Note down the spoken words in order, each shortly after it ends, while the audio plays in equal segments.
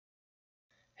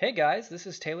Hey guys, this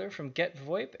is Taylor from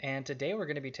GetVoIP, and today we're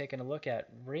going to be taking a look at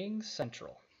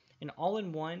RingCentral, an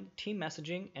all-in-one team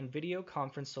messaging and video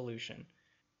conference solution.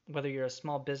 Whether you're a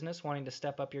small business wanting to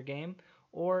step up your game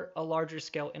or a larger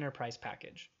scale enterprise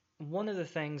package. One of the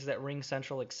things that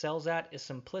RingCentral excels at is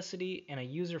simplicity and a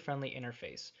user-friendly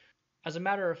interface. As a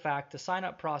matter of fact, the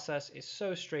sign-up process is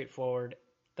so straightforward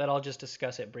that I'll just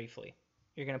discuss it briefly.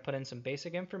 You're going to put in some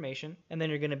basic information, and then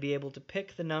you're going to be able to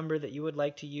pick the number that you would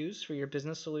like to use for your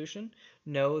business solution.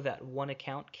 Know that one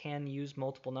account can use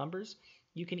multiple numbers.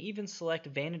 You can even select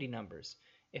vanity numbers.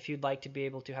 If you'd like to be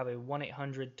able to have a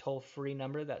 1-800 toll-free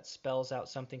number that spells out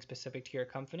something specific to your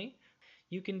company,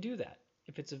 you can do that.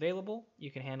 If it's available,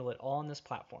 you can handle it all on this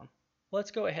platform.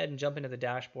 Let's go ahead and jump into the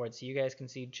dashboard so you guys can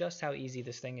see just how easy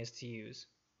this thing is to use.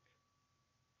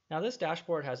 Now this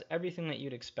dashboard has everything that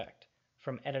you'd expect.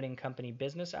 From editing company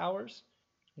business hours,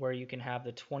 where you can have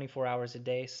the 24 hours a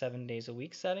day, 7 days a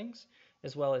week settings,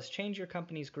 as well as change your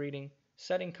company's greeting,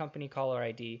 setting company caller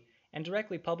ID, and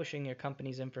directly publishing your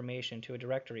company's information to a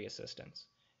directory assistance.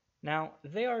 Now,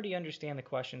 they already understand the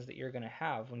questions that you're going to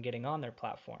have when getting on their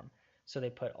platform, so they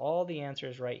put all the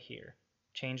answers right here.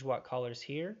 Change what callers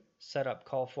here, set up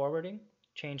call forwarding,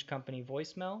 change company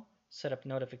voicemail, set up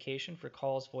notification for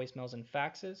calls, voicemails, and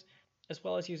faxes, as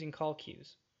well as using call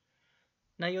queues.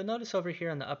 Now you'll notice over here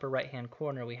in the upper right hand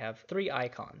corner we have 3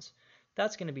 icons.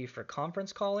 That's going to be for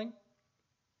conference calling,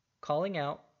 calling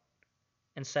out,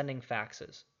 and sending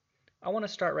faxes. I want to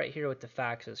start right here with the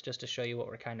faxes just to show you what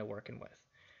we're kind of working with.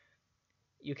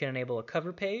 You can enable a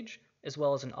cover page as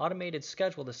well as an automated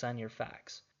schedule to send your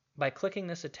fax. By clicking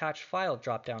this attached file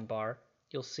drop-down bar,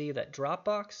 you'll see that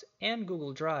Dropbox and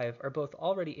Google Drive are both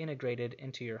already integrated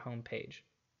into your home page.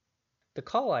 The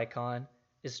call icon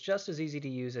is just as easy to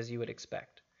use as you would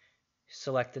expect.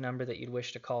 Select the number that you'd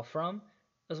wish to call from,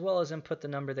 as well as input the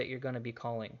number that you're going to be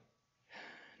calling.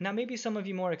 Now maybe some of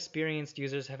you more experienced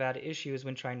users have had issues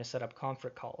when trying to set up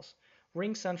conference calls.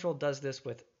 RingCentral does this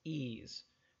with ease,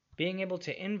 being able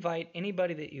to invite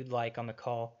anybody that you'd like on the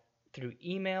call through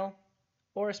email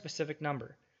or a specific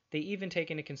number. They even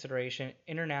take into consideration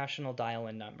international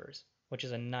dial-in numbers, which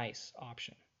is a nice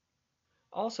option.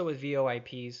 Also with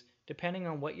VoIPs, depending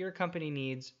on what your company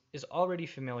needs is already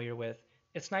familiar with,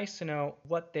 it's nice to know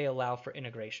what they allow for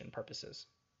integration purposes.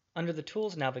 Under the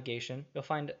Tools navigation, you'll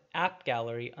find App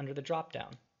Gallery under the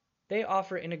drop-down. They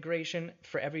offer integration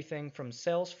for everything from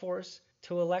Salesforce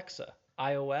to Alexa,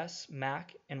 iOS,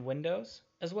 Mac, and Windows,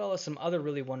 as well as some other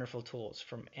really wonderful tools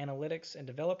from analytics and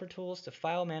developer tools to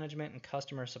file management and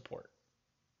customer support.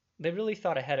 They really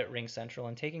thought ahead at RingCentral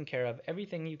in taking care of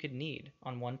everything you could need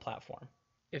on one platform.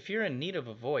 If you're in need of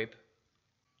a VoIP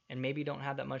and maybe don't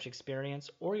have that much experience,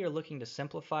 or you're looking to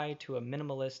simplify to a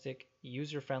minimalistic,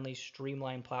 user-friendly,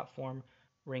 streamlined platform,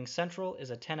 RingCentral is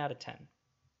a 10 out of 10.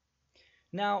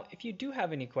 Now, if you do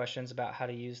have any questions about how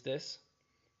to use this,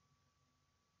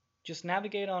 just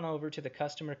navigate on over to the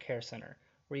Customer Care Center,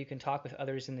 where you can talk with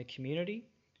others in the community,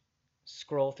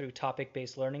 scroll through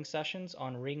topic-based learning sessions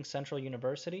on RingCentral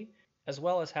University, as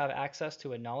well as have access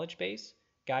to a knowledge base,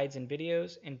 guides and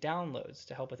videos, and downloads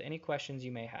to help with any questions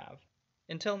you may have.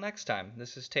 Until next time,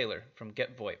 this is Taylor from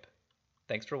GetVoIP.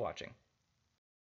 Thanks for watching.